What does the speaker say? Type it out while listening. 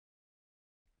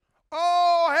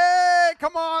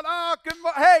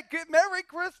Hey, good Merry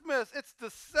Christmas. It's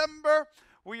December.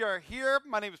 We are here.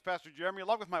 My name is Pastor Jeremy.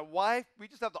 Along with my wife, we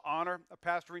just have the honor of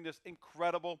pastoring this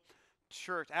incredible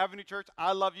church, Avenue Church.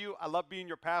 I love you. I love being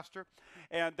your pastor.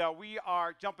 And we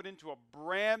are jumping into a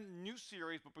brand new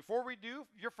series. But before we do,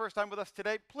 if your first time with us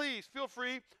today, please feel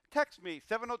free, text me,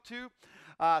 702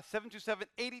 727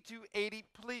 8280.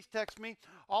 Please text me.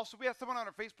 Also, we had someone on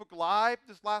our Facebook Live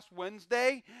this last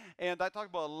Wednesday, and I talked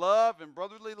about love and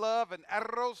brotherly love and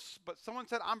eros, but someone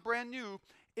said I'm brand new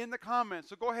in the comments.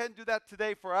 So go ahead and do that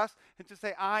today for us and just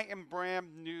say I am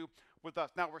brand new with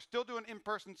us. Now, we're still doing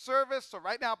in-person service, so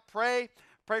right now pray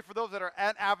for those that are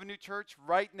at Avenue Church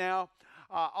right now.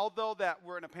 Although that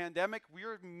we're in a pandemic, we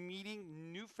are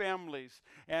meeting new families,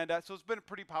 and so it's been a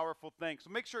pretty powerful thing.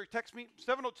 So make sure you text me,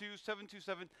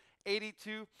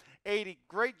 702-727-8280.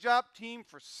 Great job, team,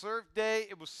 for Serve Day.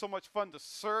 It was so much fun to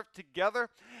serve together,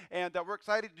 and we're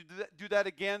excited to do that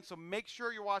again, so make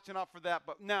sure you're watching out for that.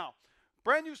 But now,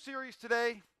 brand new series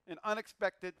today, An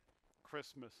Unexpected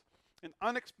Christmas. An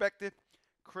Unexpected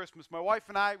Christmas. My wife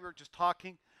and I, we were just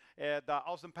talking, and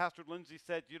all of a sudden Pastor Lindsay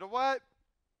said, you know what?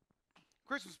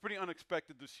 Christmas is pretty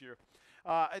unexpected this year.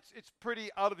 It's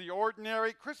pretty out of the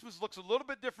ordinary. Christmas looks a little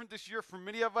bit different this year for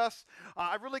many of us.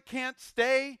 I really can't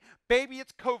stay. Baby,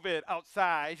 it's COVID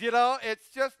outside. You know, it's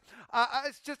just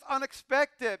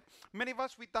unexpected. Many of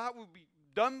us, we thought we'd be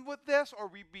done with this or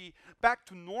we'd be back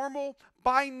to normal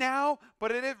by now,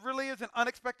 but it really is an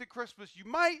unexpected Christmas. You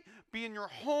might be in your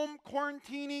home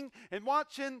quarantining and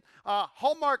watching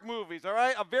Hallmark movies, all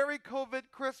right? A very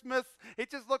COVID Christmas. It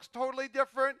just looks totally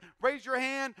different. Raise your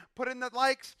hand, put in the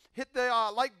likes, hit the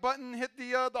like button, hit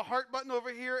the heart button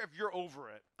over here if you're over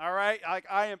it, all right?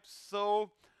 I am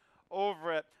so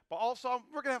over it. But also,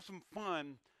 we're going to have some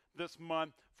fun this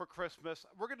month for Christmas.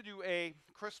 We're going to do a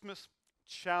Christmas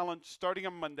challenge starting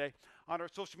on Monday on our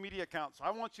social media accounts. So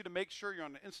I want you to make sure you're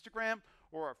on Instagram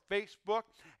or our Facebook,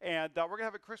 and we're going to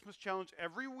have a Christmas challenge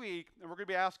every week, and we're going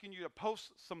to be asking you to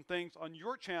post some things on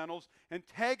your channels and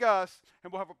tag us,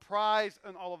 and we'll have a prize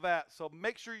and all of that. So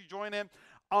make sure you join in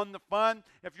on the fun.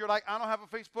 If you're like, I don't have a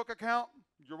Facebook account,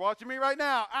 you're watching me right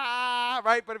now,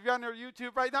 right? But if you're on your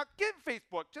YouTube right now, get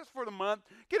Facebook just for the month.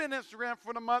 Get an Instagram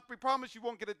for the month. We promise you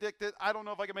won't get addicted. I don't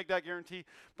know if I can make that guarantee,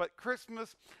 but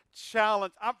Christmas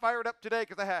challenge. I'm fired up today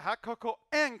because I had hot cocoa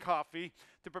and coffee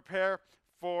to prepare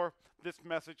for this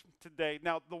message today.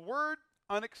 Now, the word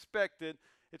unexpected,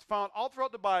 it's found all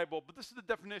throughout the Bible, but this is the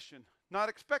definition, not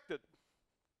expected.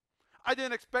 I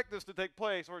didn't expect this to take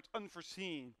place, or it's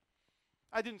unforeseen.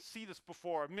 I didn't see this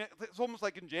before. I mean, it's almost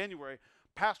like in January.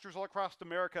 Pastors all across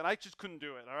America, and I just couldn't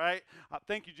do it, all right?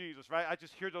 Thank you, Jesus, right? I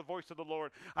just hear the voice of the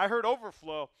Lord. I heard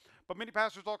overflow, but many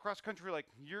pastors all across the country are like,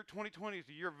 year 2020 is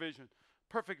the year of vision,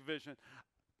 perfect vision.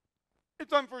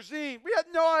 It's unforeseen. We had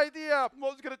no idea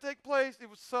what was going to take place. It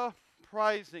was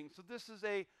surprising. So this is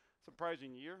a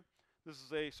surprising year. This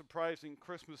is a surprising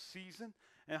Christmas season.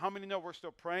 And how many know we're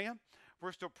still praying?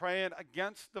 We're still praying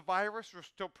against the virus. We're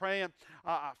still praying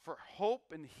for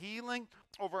hope and healing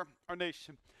over our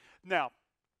nation. Now,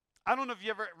 I don't know if you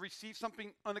ever received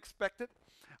something unexpected.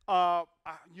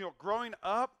 Growing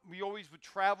up, we always would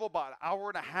travel about an hour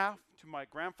and a half to my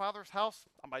grandfather's house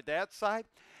on my dad's side.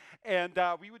 And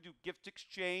we would do gift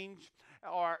exchange,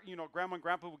 or, Grandma and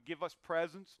Grandpa would give us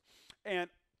presents.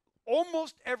 And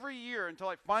almost every year until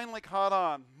I finally caught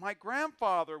on, my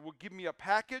grandfather would give me a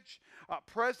package, a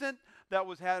present that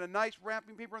had a nice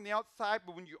wrapping paper on the outside,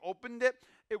 but when you opened it,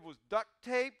 it was duct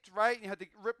taped, right? You had to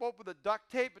rip open the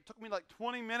duct tape. It took me like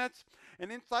 20 minutes.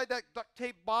 And inside that duct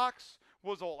tape box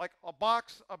was a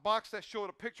box that showed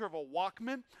a picture of a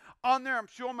Walkman. On there, I'm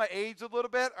showing my age a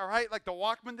little bit, all right? Like the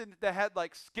Walkman that had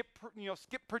like skip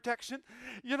protection,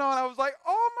 and I was like,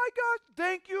 oh my gosh,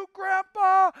 thank you,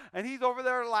 Grandpa. And he's over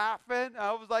there laughing.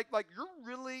 I was like, you're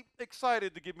really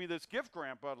excited to give me this gift,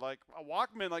 Grandpa, like a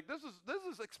Walkman, like this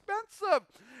is expensive.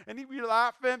 And he'd be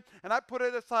laughing, and I put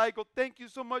it aside, I go, thank you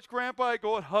so much, Grandpa. I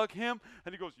go and hug him,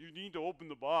 and he goes, you need to open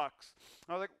the box.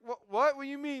 I was like, what do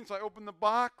you mean? So I opened the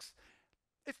box.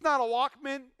 It's not a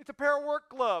Walkman, it's a pair of work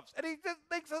gloves. And he just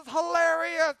thinks it's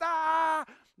hilarious.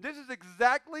 This is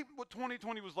exactly what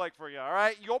 2020 was like for you, all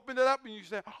right? You opened it up and you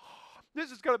say,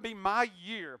 this is going to be my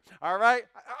year, all right?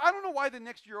 I don't know why the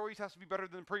next year always has to be better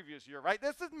than the previous year, right?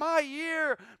 This is my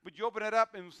year. But you open it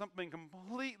up and it was something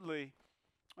completely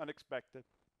unexpected.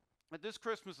 But this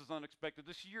Christmas is unexpected.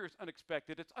 This year is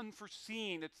unexpected. It's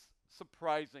unforeseen. It's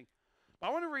surprising.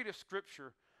 I want to read a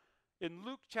scripture in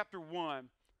Luke chapter 1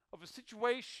 of a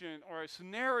situation or a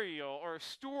scenario or a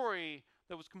story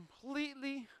that was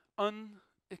completely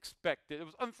unexpected. It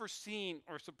was unforeseen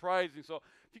or surprising. So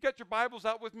if you got your Bibles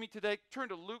out with me today, turn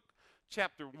to Luke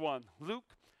chapter 1. Luke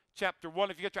chapter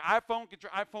 1. If you got your iPhone, get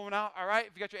your iPhone out, all right?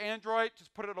 If you got your Android,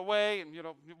 just put it away and,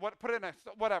 put it in a,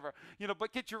 whatever.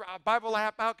 But get your Bible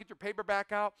app out, get your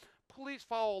paperback out. Please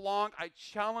follow along. I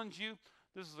challenge you.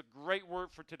 This is a great word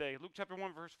for today. Luke chapter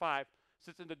 1, verse 5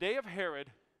 says, in the day of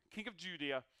Herod, king of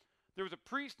Judea, there was a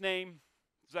priest named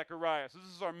Zechariah. So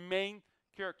this is our main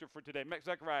character for today,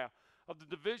 Zechariah, of the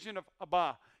division of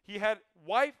Abba. He had a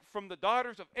wife from the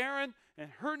daughters of Aaron, and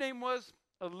her name was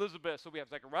Elizabeth. So we have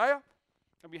Zechariah,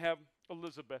 and we have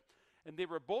Elizabeth. And they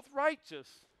were both righteous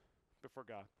before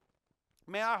God.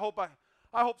 Man, I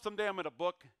hope someday I'm in a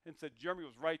book and said Jeremy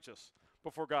was righteous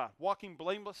before God, walking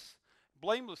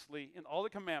blamelessly in all the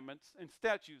commandments and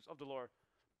statutes of the Lord.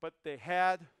 But they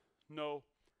had no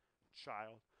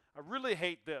child. I really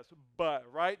hate this, but,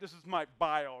 right? This is my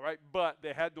bio, right? But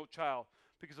they had no child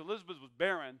because Elizabeth was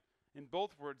barren and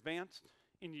both were advanced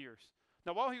in years.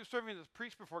 Now, while he was serving as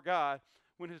priest before God,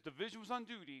 when his division was on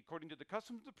duty, according to the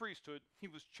customs of the priesthood, he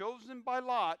was chosen by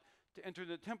lot to enter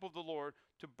the temple of the Lord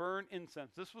to burn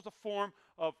incense. This was a form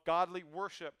of godly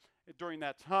worship during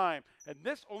that time. And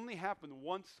this only happened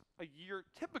once a year,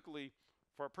 typically,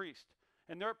 for a priest.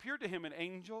 And there appeared to him an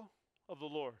angel of the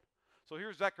Lord. So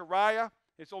here's Zechariah.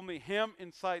 It's only him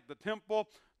inside the temple.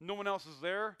 No one else is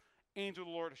there. Angel of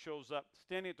the Lord shows up,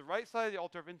 standing at the right side of the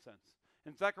altar of incense.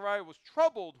 And Zechariah was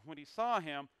troubled when he saw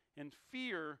him, and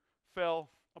fear fell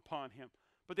upon him.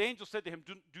 But the angel said to him,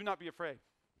 do not be afraid,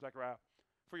 Zechariah,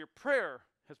 for your prayer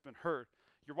has been heard.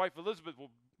 Your wife Elizabeth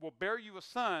will bear you a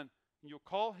son, and you'll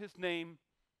call his name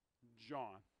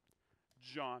John.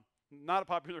 John, not a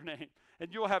popular name.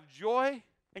 And you'll have joy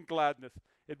and gladness,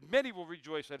 and many will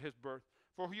rejoice at his birth.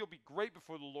 For he'll be great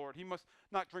before the Lord. He must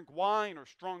not drink wine or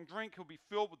strong drink. He'll be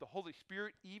filled with the Holy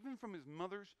Spirit, even from his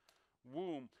mother's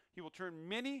womb. He will turn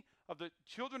many of the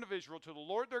children of Israel to the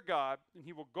Lord their God, and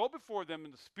he will go before them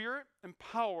in the spirit and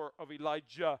power of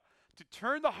Elijah, to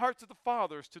turn the hearts of the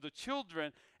fathers to the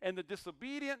children, and the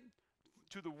disobedient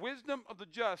to the wisdom of the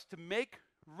just, to make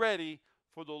ready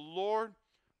for the Lord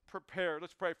prepared.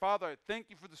 Let's pray. Father, I thank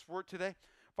you for this word today.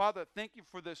 Father, thank you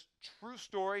for this true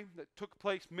story that took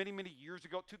place many, many years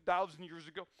ago, 2,000 years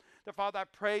ago. That, Father, I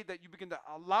pray that you begin to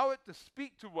allow it to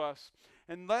speak to us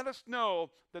and let us know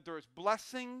that there is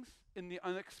blessings in the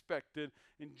unexpected.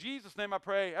 In Jesus' name I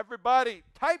pray. Everybody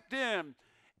typed in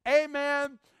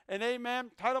amen and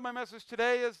amen. Title of my message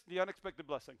today is The Unexpected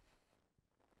Blessing.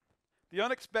 The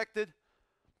unexpected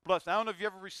blessing. I don't know if you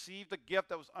ever received a gift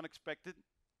that was unexpected,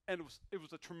 and it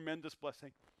was a tremendous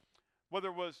blessing. Whether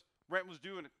it was rent was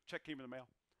due and a check came in the mail.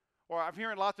 Or I'm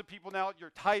hearing lots of people now,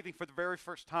 you're tithing for the very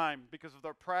first time because of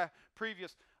their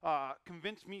previous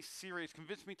Convince Me series,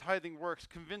 Convince Me Tithing Works,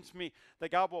 Convince Me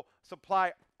that God will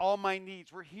supply all my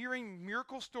needs. We're hearing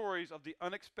miracle stories of the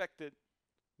unexpected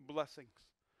blessings.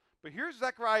 But here's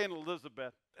Zechariah and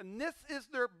Elizabeth, and this is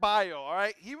their bio, all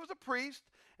right? He was a priest,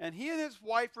 and he and his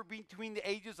wife were between the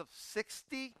ages of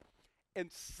 60 and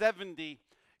 70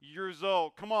 years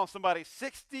old. Come on, somebody,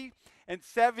 60 and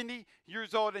 70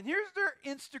 years old. And here's their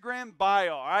Instagram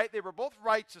bio, all right? They were both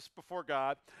righteous before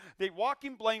God. They walk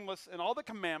in blameless in all the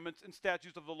commandments and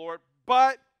statutes of the Lord,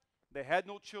 but they had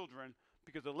no children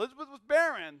because Elizabeth was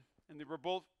barren and they were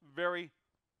both very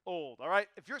old, all right?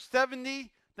 If you're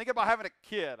 70, think about having a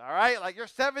kid, all right? Like you're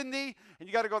 70 and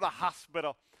you got to go to the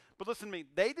hospital. But listen to me,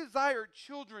 they desired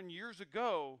children years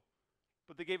ago,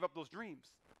 but they gave up those dreams.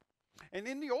 And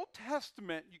in the Old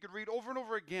Testament, you could read over and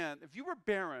over again, if you were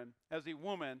barren as a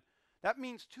woman, that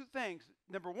means two things.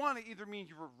 Number one, it either means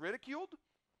you were ridiculed,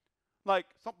 like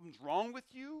something's wrong with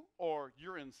you, or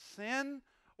you're in sin,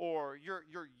 or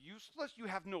you're useless, you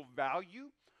have no value.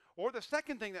 Or the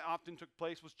second thing that often took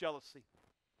place was jealousy.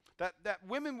 That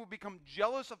women would become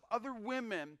jealous of other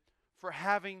women for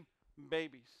having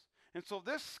babies. And so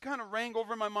this kind of rang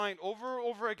over my mind over and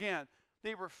over again.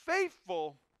 They were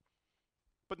faithful,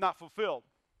 but not fulfilled.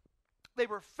 They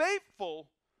were faithful,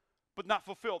 but not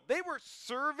fulfilled. They were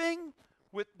serving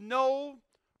with no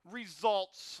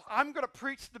results. I'm going to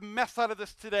preach the mess out of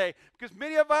this today because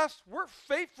many of us, we're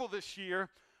faithful this year,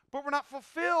 but we're not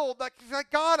fulfilled. Like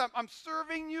God, I'm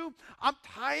serving you. I'm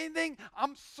tithing.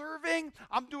 I'm serving.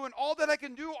 I'm doing all that I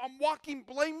can do. I'm walking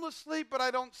blamelessly, but I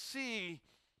don't see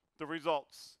the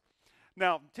results.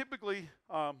 Now, typically,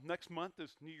 next month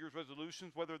is New Year's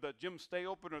resolutions, whether the gyms stay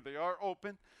open or they are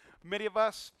open. Many of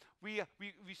us, we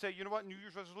say, you know what, New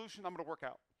Year's resolution, I'm going to work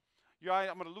out.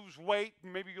 I'm going to lose weight.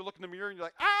 Maybe you look in the mirror and you're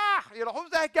like, who's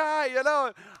that guy?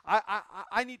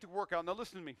 I need to work out. Now,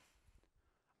 listen to me.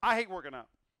 I hate working out.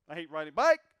 I hate riding a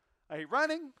bike. I hate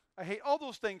running. I hate all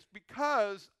those things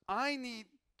because I need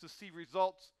to see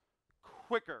results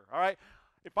quicker, all right?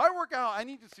 If I work out, I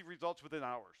need to see results within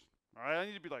hours. All right, I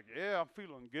need to be like, yeah, I'm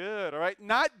feeling good. All right,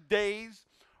 not days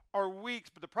or weeks.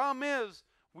 But the problem is,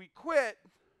 we quit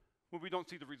when we don't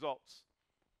see the results.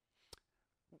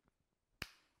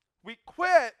 We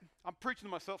quit. I'm preaching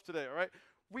to myself today. All right,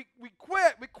 we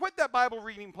quit. We quit that Bible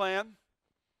reading plan.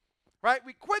 Right,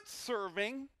 we quit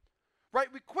serving. Right,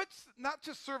 we quit not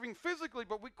just serving physically,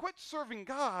 but we quit serving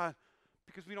God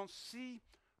because we don't see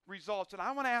results. And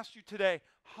I want to ask you today,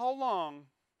 how long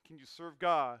can you serve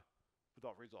God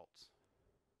without results?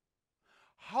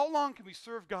 How long can we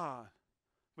serve God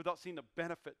without seeing the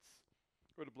benefits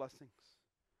or the blessings?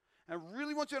 And I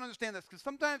really want you to understand this, because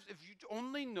sometimes if you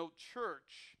only know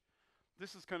church,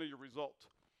 this is kind of your result.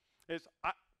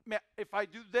 If I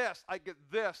do this, I get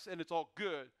this, and it's all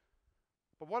good.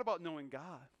 But what about knowing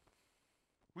God?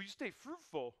 Will you stay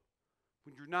fruitful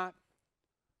when you're not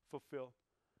fulfilled?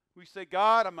 Will you say,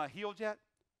 God, I'm not healed yet?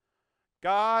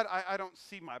 God, I don't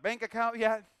see my bank account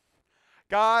yet.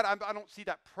 God, I don't see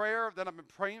that prayer that I've been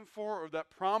praying for or that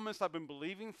promise I've been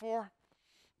believing for.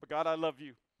 But God, I love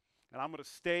you. And I'm going to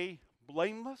stay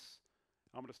blameless.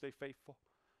 I'm going to stay faithful.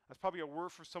 That's probably a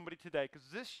word for somebody today, because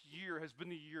this year has been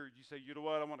the year you say, you know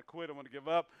what, I want to quit, I want to give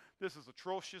up. This is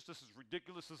atrocious, this is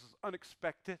ridiculous, this is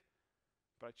unexpected.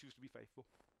 But I choose to be faithful.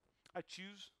 I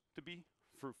choose to be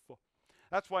fruitful.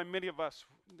 That's why many of us,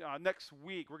 next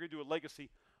week, we're going to do a legacy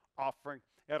offering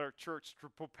at our church to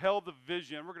propel the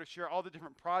vision. We're going to share all the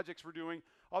different projects we're doing,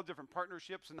 all the different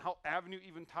partnerships, and how Avenue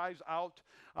even ties out.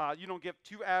 You don't give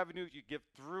to Avenue, you give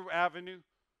through Avenue.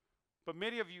 But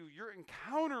many of you, you're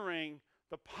encountering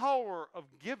the power of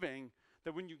giving,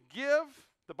 that when you give,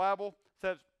 the Bible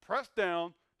says, pressed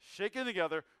down, shaken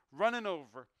together, running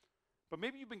over. But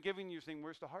maybe you've been giving and you're saying,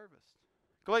 where's the harvest?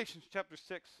 Galatians chapter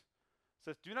 6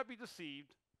 says, do not be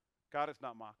deceived, God is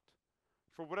not mocked.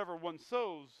 For whatever one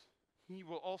sows, he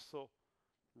will also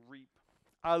reap.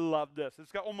 I love this.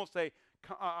 It's got almost a,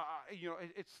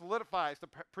 it solidifies the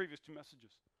previous two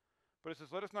messages. But it says,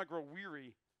 let us not grow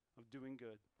weary of doing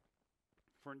good.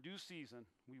 For in due season,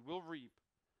 we will reap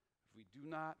if we do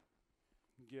not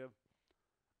give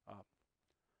up.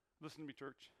 Listen to me,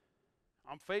 church.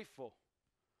 I'm faithful,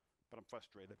 but I'm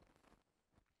frustrated.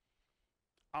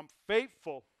 I'm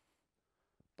faithful,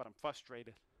 but I'm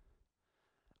frustrated.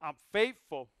 I'm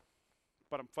faithful,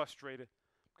 but I'm frustrated.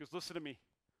 Because listen to me,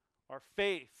 our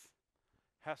faith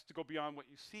has to go beyond what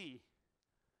you see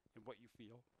and what you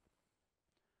feel.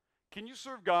 Can you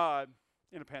serve God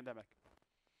in a pandemic?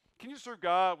 Can you serve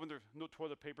God when there's no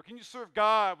toilet paper? Can you serve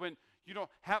God when you don't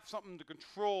have something to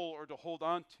control or to hold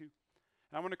on to? And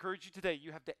I want to encourage you today,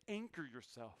 you have to anchor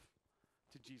yourself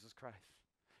to Jesus Christ.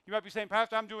 You might be saying,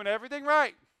 Pastor, I'm doing everything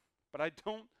right, but I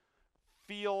don't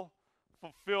feel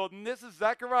fulfilled. And this is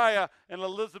Zechariah and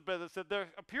Elizabeth. It said, there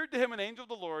appeared to him an angel of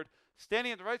the Lord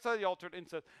standing at the right side of the altar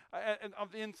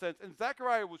of the incense. And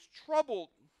Zechariah was troubled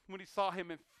when he saw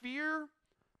him, and fear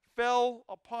fell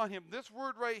upon him. This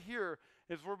word right here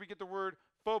is where we get the word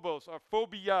phobos, or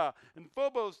phobia. And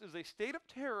phobos is a state of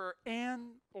terror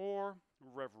and or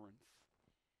reverence.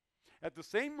 At the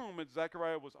same moment,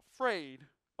 Zechariah was afraid.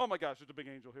 Oh my gosh, there's a big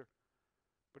angel here.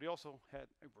 But he also had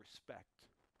a respect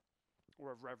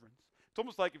or a reverence. It's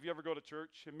almost like if you ever go to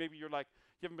church, and maybe you're like,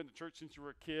 you haven't been to church since you were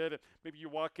a kid, and maybe you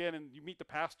walk in and you meet the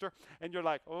pastor, and you're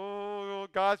like, oh,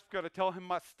 God's got to tell him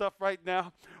my stuff right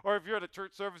now. Or if you're at a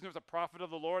church service and there's a prophet of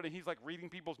the Lord, and he's like reading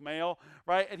people's mail,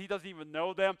 right, and he doesn't even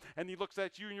know them, and he looks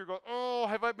at you, and you're going, oh,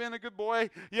 have I been a good boy?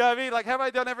 You know what I mean? Like, have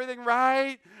I done everything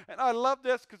right? And I love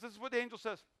this, because this is what the angel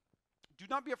says. Do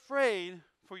not be afraid,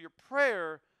 for your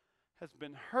prayer has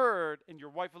been heard, and your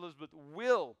wife Elizabeth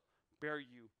will bear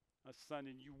you a son,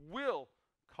 and you will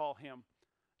call him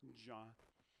John.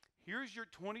 Here's your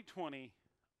 2020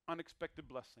 unexpected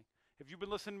blessing. If you've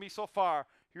been listening to me so far,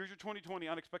 here's your 2020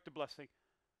 unexpected blessing.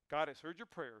 God has heard your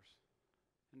prayers,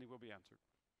 and they will be answered.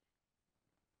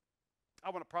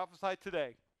 I want to prophesy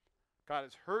today. God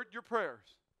has heard your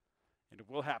prayers, and it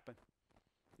will happen.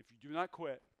 If you do not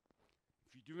quit,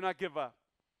 if you do not give up,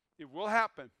 it will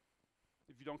happen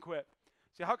if you don't quit.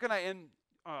 See, how can I end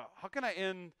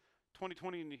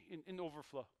 2020 in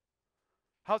overflow?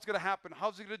 How's it going to happen?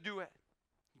 How's it going to do it?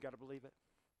 You got to believe it.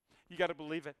 You got to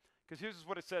believe it. Because here's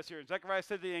what it says here. Zechariah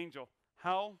said to the angel,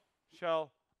 how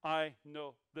shall I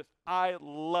know this? I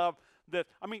love this.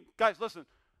 I mean, guys, listen.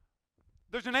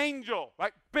 there's an angel,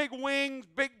 right? Big wings,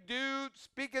 big dude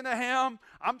speaking to him.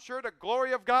 I'm sure the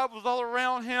glory of God was all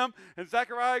around him. And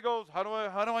Zechariah goes, how do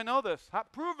I know this?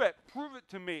 Prove it. Prove it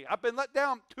to me. I've been let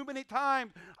down too many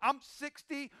times. I'm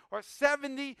 60 or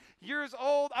 70 years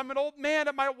old. I'm an old man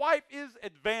and my wife is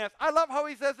advanced. I love how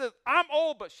he says this. I'm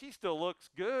old, but she still looks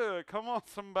good. Come on,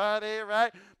 somebody,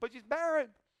 right? But she's barren.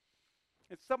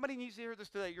 And somebody needs to hear this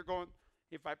today. You're going,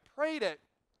 if I prayed it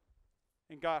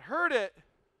and God heard it,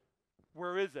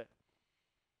 where is it?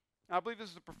 I believe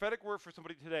this is a prophetic word for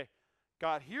somebody today.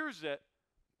 God hears it,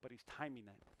 but he's timing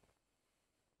it.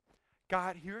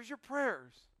 God hears your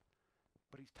prayers,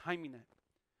 but he's timing it.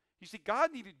 You see,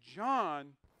 God needed John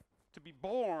to be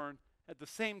born at the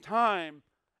same time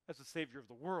as the Savior of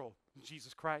the world,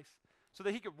 Jesus Christ, so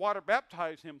that he could water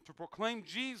baptize him to proclaim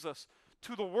Jesus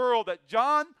to the world, that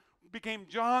John became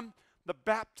John the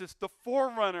Baptist, the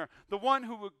forerunner, the one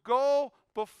who would go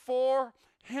before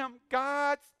him.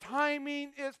 God's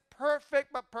timing is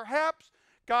perfect, but perhaps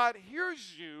God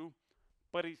hears you,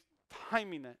 but he's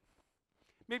timing it.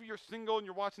 Maybe you're single and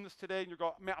you're watching this today and you're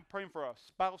going, man, I'm praying for a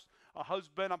spouse, a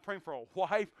husband, I'm praying for a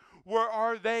wife. Where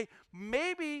are they?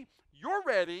 Maybe you're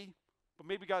ready, but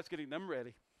maybe God's getting them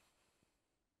ready.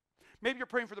 Maybe you're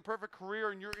praying for the perfect career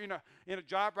and you're in a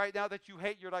job right now that you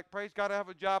hate. You're like, praise God, I have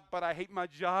a job, but I hate my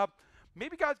job.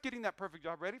 Maybe God's getting that perfect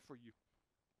job ready for you.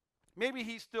 Maybe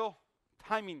he's still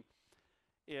timing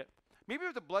it. Maybe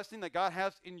there's a blessing that God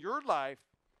has in your life,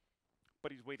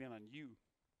 but he's waiting on you.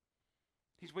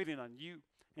 He's waiting on you.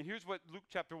 And here's what Luke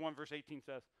chapter 1, verse 18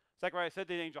 says. Zechariah said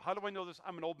to the angel, how do I know this?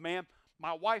 I'm an old man.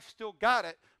 My wife still got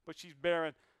it, but she's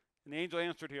barren. And the angel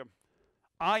answered him,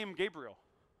 I am Gabriel.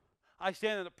 I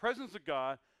stand in the presence of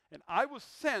God, and I was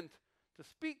sent to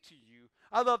speak to you.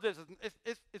 I love this.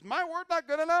 Is my word not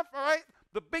good enough? All right?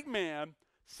 The big man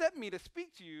sent me to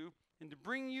speak to you and to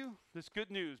bring you this good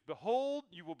news. Behold,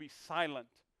 you will be silent,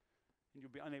 and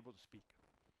you'll be unable to speak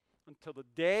until the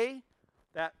day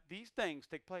that these things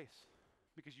take place,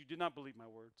 because you did not believe my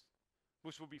words,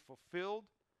 which will be fulfilled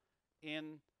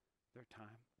in their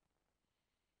time.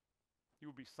 You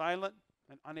will be silent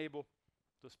and unable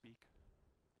to speak.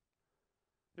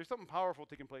 There's something powerful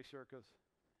taking place here, because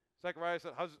Zechariah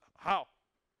said,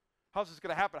 how's this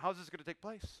going to happen? How's this going to take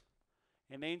place?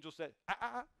 And the angel said,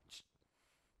 shh.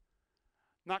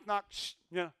 Knock, knock, shh.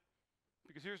 Yeah.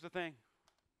 Because here's the thing.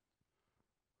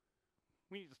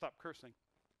 We need to stop cursing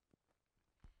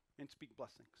and speak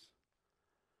blessings.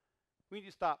 We need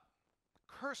to stop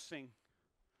cursing.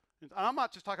 And I'm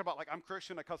not just talking about like I'm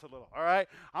Christian, I cuss a little, all right?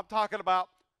 I'm talking about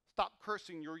stop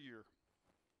cursing your year.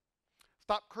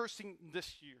 Stop cursing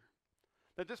this year.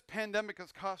 That this pandemic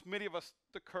has caused many of us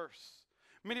to curse.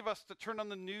 Many of us to turn on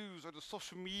the news or the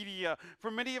social media. For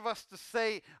many of us to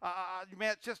say,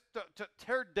 man, just to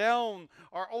tear down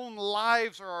our own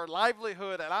lives or our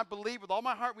livelihood. And I believe with all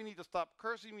my heart we need to stop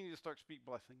cursing. We need to start speak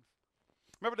blessings.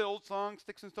 Remember the old song,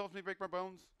 sticks and stones may break my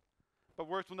bones, but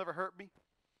words will never hurt me?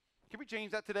 Can we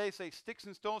change that today? Say, sticks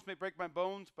and stones may break my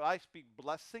bones, but I speak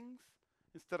blessings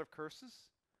instead of curses.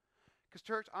 Because,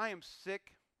 church, I am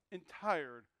sick and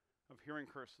tired of hearing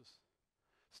curses.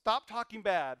 Stop talking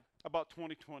bad about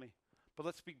 2020, but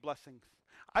let's speak blessings.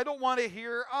 I don't want to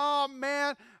hear, oh,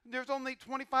 man, there's only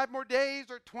 25 more days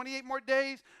or 28 more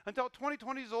days until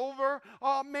 2020 is over.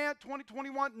 Oh, man,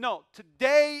 2021. No,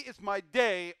 today is my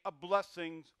day of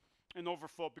blessings and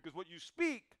overflow, because what you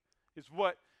speak is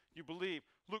what you believe.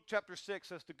 Luke chapter 6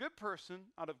 says, the good person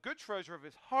out of good treasure of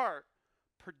his heart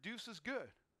produces good.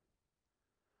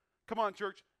 Come on,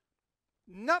 church.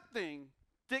 Nothing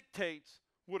dictates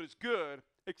what is good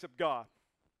except God.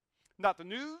 Not the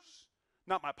news,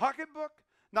 not my pocketbook,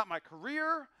 not my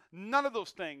career, none of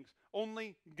those things.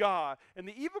 Only God. And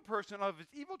the evil person out of his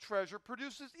evil treasure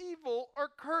produces evil or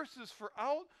curses, for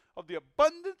out of the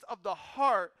abundance of the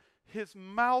heart his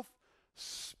mouth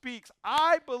speaks.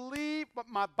 I believe what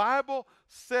my Bible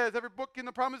says. Every book in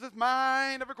the promise is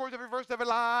mine. Every course, every verse, every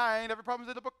line, every promise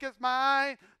in the book is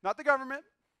mine. Not the government,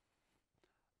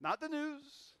 not the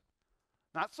news,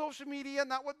 not social media,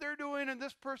 not what they're doing and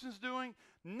this person's doing.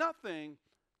 Nothing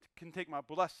can take my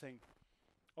blessing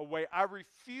away. I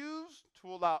refuse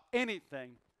to allow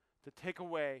anything to take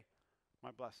away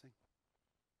my blessing.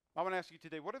 I want to ask you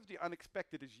today, what if the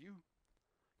unexpected is you?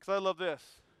 Because I love this.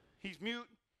 He's mute.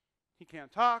 He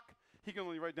can't talk. He can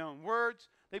only write down words.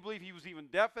 They believe he was even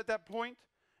deaf at that point.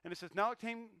 And it says, now it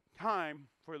came time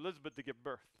for Elizabeth to give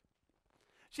birth.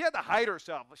 She had to hide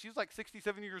herself. She was like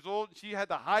 67 years old. She had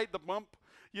to hide the bump.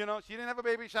 You know, she didn't have a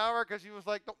baby shower because she was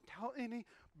like, don't tell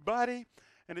anybody.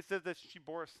 And it says that she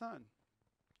bore a son.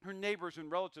 Her neighbors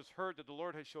and relatives heard that the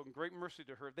Lord had shown great mercy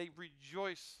to her. They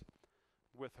rejoiced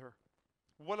with her.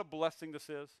 what a blessing this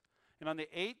is. And on the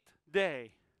 8th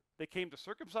day, they came to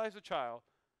circumcise the child,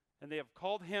 and they have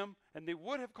called him, and they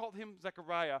would have called him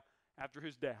Zechariah after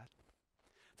his dad.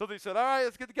 So they said, all right,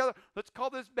 let's get together. Let's call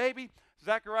this baby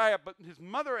Zechariah. But his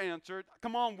mother answered,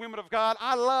 come on, women of God,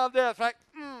 I love this. Right?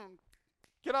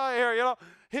 Get out of here, you know.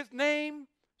 His name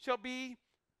shall be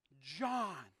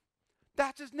John.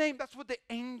 That's his name. That's what the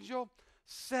angel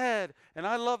said. And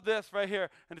I love this right here.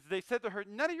 And they said to her,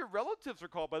 none of your relatives are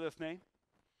called by this name.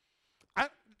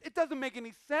 It doesn't make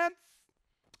any sense.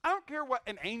 I don't care what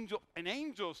an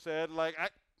angel said. Like,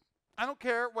 I don't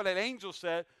care what an angel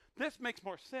said. This makes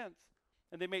more sense.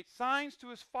 And they made signs to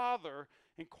his father,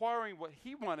 inquiring what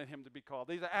he wanted him to be called.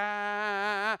 They said,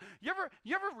 You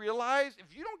ever realize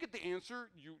if you don't get the answer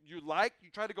you like, you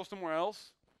try to go somewhere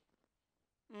else?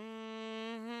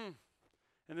 And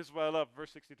this is what I love,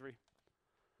 verse 63.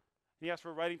 He asked for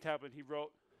a writing tablet. He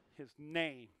wrote, his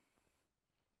name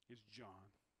is John.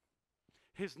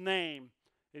 His name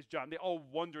is John. They all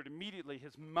wondered immediately.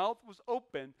 His mouth was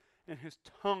open, and his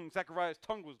tongue, Zechariah's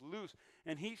tongue, was loose,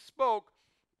 and he spoke,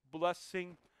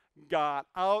 blessing God.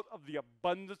 Out of the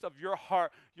abundance of your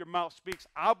heart, your mouth speaks.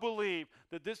 I believe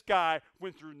that this guy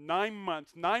went through 9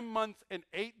 months and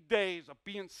 8 days of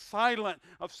being silent,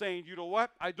 of saying, you know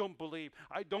what? I don't believe.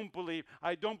 I don't believe.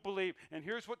 I don't believe. And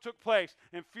here's what took place.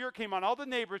 And fear came on all the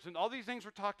neighbors, and all these things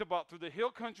were talked about through the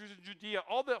hill countries of Judea.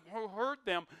 All that who heard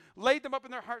them laid them up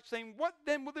in their hearts, saying, what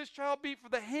then will this child be? For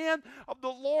the hand of the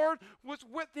Lord was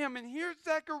with him. And here's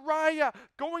Zechariah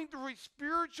going through a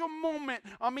spiritual moment.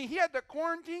 I mean, he had to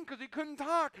quarantine because he couldn't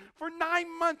talk for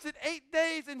 9 months and 8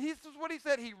 days. And this is what he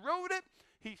said. He wrote it.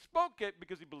 He spoke it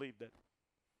because he believed it.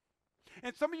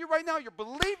 And some of you right now, you're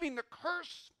believing the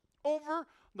curse over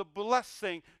the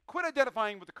blessing. Quit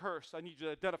identifying with the curse. I need you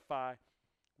to identify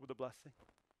with the blessing.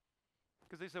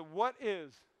 Because they said, what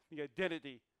is the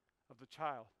identity of the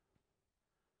child?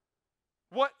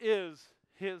 What is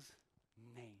his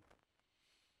name?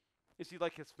 Is he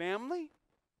like his family?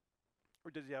 Or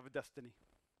does he have a destiny?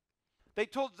 They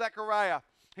told Zechariah,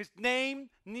 his name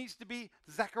needs to be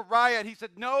Zechariah. And he said,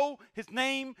 no, his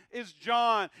name is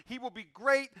John. He will be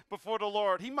great before the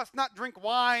Lord. He must not drink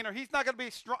wine, or he's not going to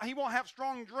be strong. He won't have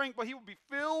strong drink, but he will be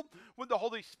filled with the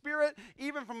Holy Spirit,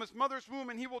 even from his mother's womb.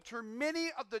 And he will turn many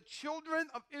of the children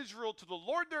of Israel to the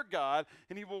Lord their God,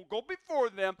 and he will go before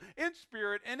them in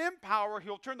spirit and in power.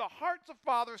 He'll turn the hearts of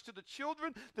fathers to the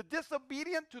children, the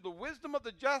disobedient to the wisdom of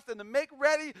the just, and to make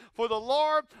ready for the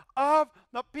Lord of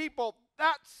the people.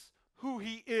 That's who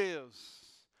he is.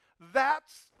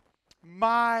 That's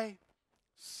my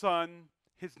son.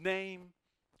 His name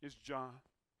is John.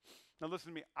 Now listen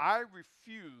to me. I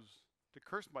refuse to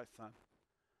curse my son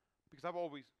because I've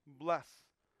always blessed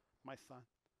my son.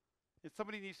 And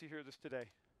somebody needs to hear this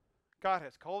today. God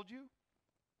has called you,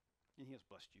 and he has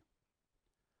blessed you.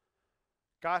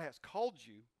 God has called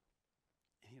you,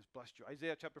 and he has blessed you.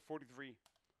 Isaiah chapter 43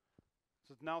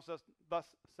 says, thus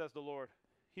says the Lord,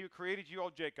 he who created you, O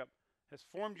Jacob, has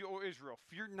formed you, O Israel.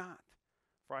 Fear not,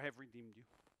 for I have redeemed you.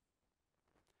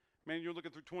 Man, you're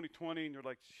looking through 2020 and you're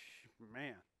like,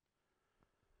 man,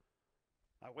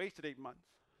 I wasted 8 months.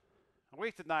 I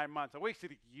wasted 9 months. I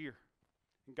wasted a year.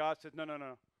 And God said, no.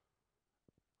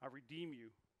 I redeem you.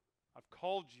 I've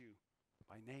called you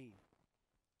by name.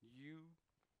 You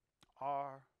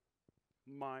are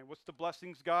mine. What's the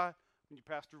blessings, God? When you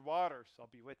pass through waters, I'll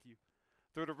be with you.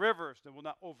 Through the rivers, they will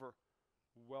not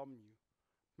overwhelm you.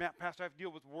 Man, Pastor, I have to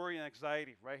deal with worry and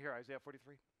anxiety. Right here, Isaiah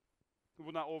 43. It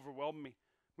will not overwhelm me.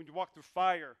 When you walk through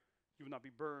fire, you will not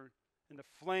be burned, and the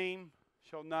flame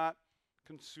shall not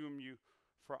consume you.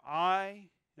 For I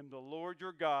am the Lord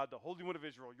your God, the Holy One of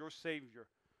Israel, your Savior.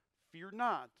 Fear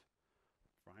not,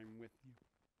 for I am with you.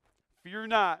 Fear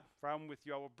not, for I am with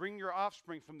you. I will bring your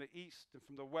offspring from the east and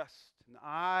from the west, and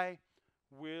I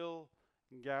will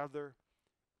gather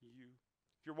you.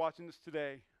 If you're watching this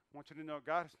today, I want you to know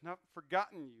God has not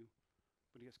forgotten you,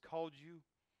 but he has called you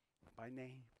by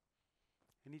name.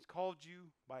 And he's called you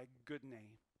by a good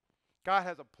name. God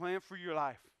has a plan for your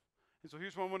life. And so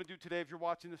here's what I want to do today. If you're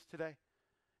watching this today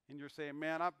and you're saying,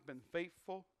 man, I've been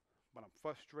faithful, but I'm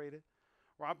frustrated.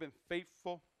 Or I've been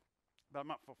faithful, but I'm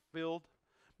not fulfilled.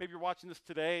 Maybe you're watching this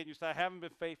today and you say, I haven't been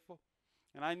faithful,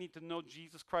 and I need to know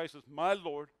Jesus Christ as my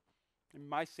Lord and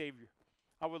my Savior.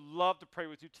 I would love to pray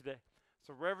with you today.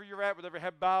 So wherever you're at, with every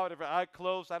head bowed, every eye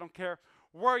closed, I don't care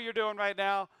where you're doing right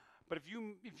now. But if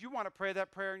you want to pray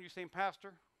that prayer and you're saying,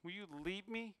 Pastor, will you lead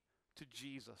me to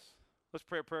Jesus? Let's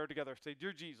pray a prayer together. Say,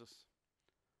 dear Jesus.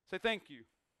 Say, thank you.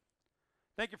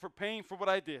 Thank you for paying for what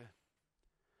I did.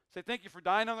 Say, thank you for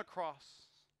dying on the cross.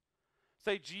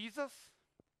 Say, Jesus,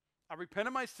 I repent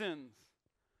of my sins.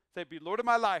 Say, be Lord of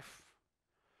my life.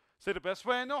 Say, the best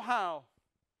way I know how,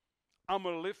 I'm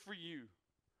going to live for you.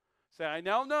 Say, I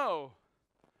now know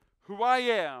who I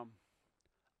am.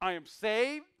 I am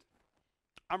saved.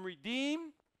 I'm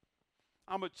redeemed.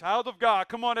 I'm a child of God.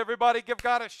 Come on, everybody. Give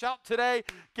God a shout today.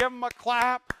 Give him a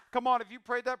clap. Come on, if you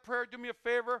prayed that prayer, do me a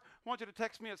favor. I want you to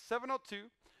text me at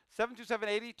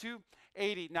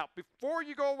 702-727-8280. Now, before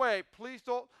you go away, please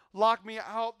don't lock me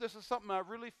out. This is something I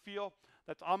really feel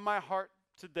that's on my heart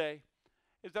today,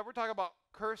 is that we're talking about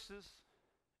curses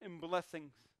and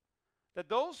blessings. That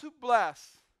those who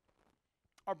bless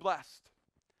are blessed.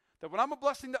 That when I'm a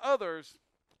blessing to others,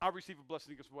 I receive a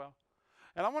blessing as well.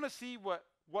 And I want to see what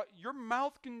your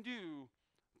mouth can do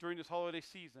during this holiday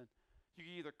season. You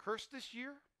can either curse this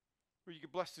year or you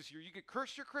can bless this year. You can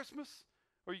curse your Christmas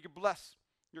or you can bless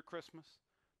your Christmas.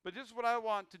 But this is what I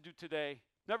want to do today.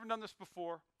 Never done this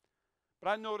before. But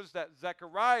I noticed that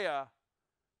Zechariah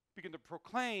began to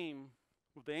proclaim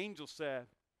what the angel said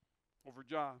over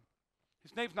John.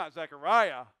 His name's not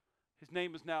Zechariah. His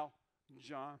name is now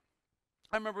John.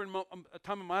 I remember in a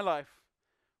time in my life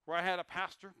where I had a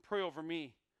pastor pray over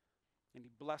me, and he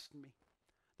blessed me.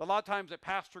 A lot of times a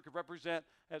pastor could represent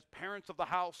as parents of the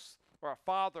house or a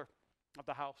father of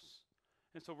the house.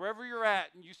 And so wherever you're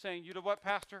at and you're saying, you know what,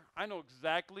 Pastor, I know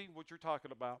exactly what you're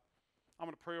talking about. I'm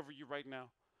going to pray over you right now.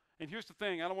 And here's the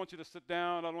thing. I don't want you to sit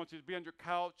down. I don't want you to be on your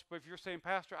couch. But if you're saying,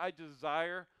 Pastor, I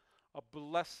desire a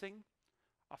blessing,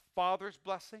 a father's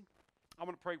blessing, I'm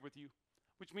going to pray with you,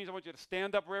 which means I want you to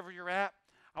stand up wherever you're at.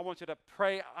 I want you to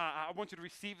pray. I want you to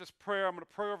receive this prayer. I'm going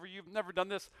to pray over you. You've never done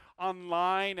this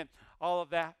online and all of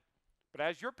that. But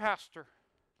as your pastor,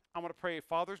 I'm going to pray a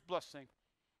father's blessing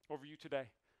over you today.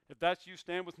 If that's you,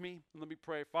 stand with me and let me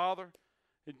pray. Father,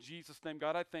 in Jesus' name,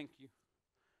 God, I thank you.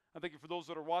 I thank you for those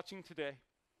that are watching today.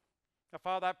 Now,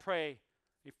 Father, I pray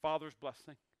a father's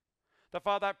blessing. That,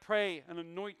 Father, I pray an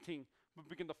anointing will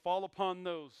begin to fall upon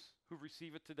those who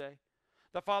receive it today.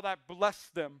 That, Father, I bless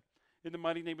them in the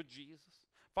mighty name of Jesus.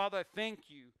 Father, I thank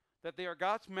you that they are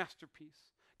God's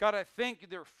masterpiece. God, I thank you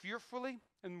they're fearfully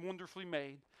and wonderfully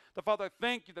made. That, Father, I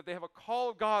thank you that they have a call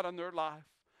of God on their life.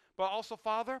 But also,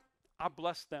 Father, I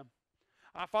bless them.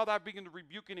 Father, I begin to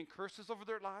rebuke any curses over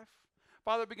their life.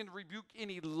 Father, I begin to rebuke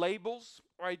any labels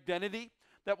or identity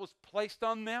that was placed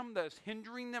on them that is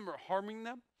hindering them or harming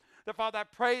them. That, Father, I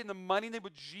pray in the mighty name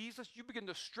of Jesus, you begin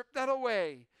to strip that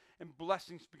away and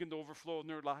blessings begin to overflow in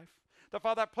their life. That,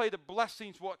 Father, I pray the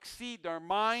blessings will exceed their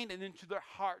mind and into their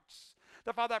hearts.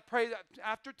 That, Father, I pray that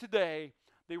after today,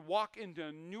 they walk into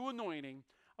a new anointing,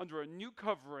 under a new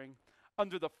covering,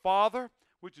 under the Father,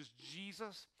 which is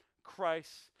Jesus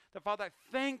Christ. That, Father, I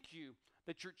thank you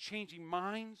that you're changing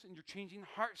minds and you're changing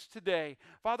hearts today.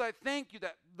 Father, I thank you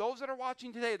that those that are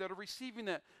watching today, that are receiving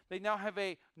it, they now have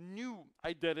a new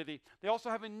identity. They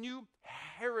also have a new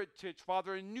heritage,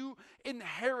 Father, a new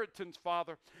inheritance,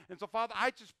 Father. And so, Father, I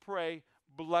just pray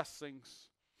blessings.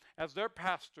 As their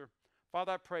pastor,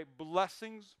 Father, I pray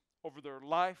blessings over their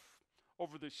life,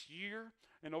 over this year,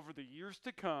 and over the years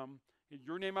to come. In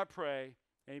your name I pray,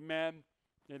 amen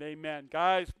and amen.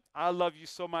 Guys, I love you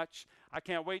so much. I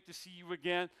can't wait to see you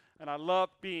again, and I love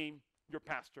being your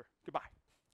pastor. Goodbye.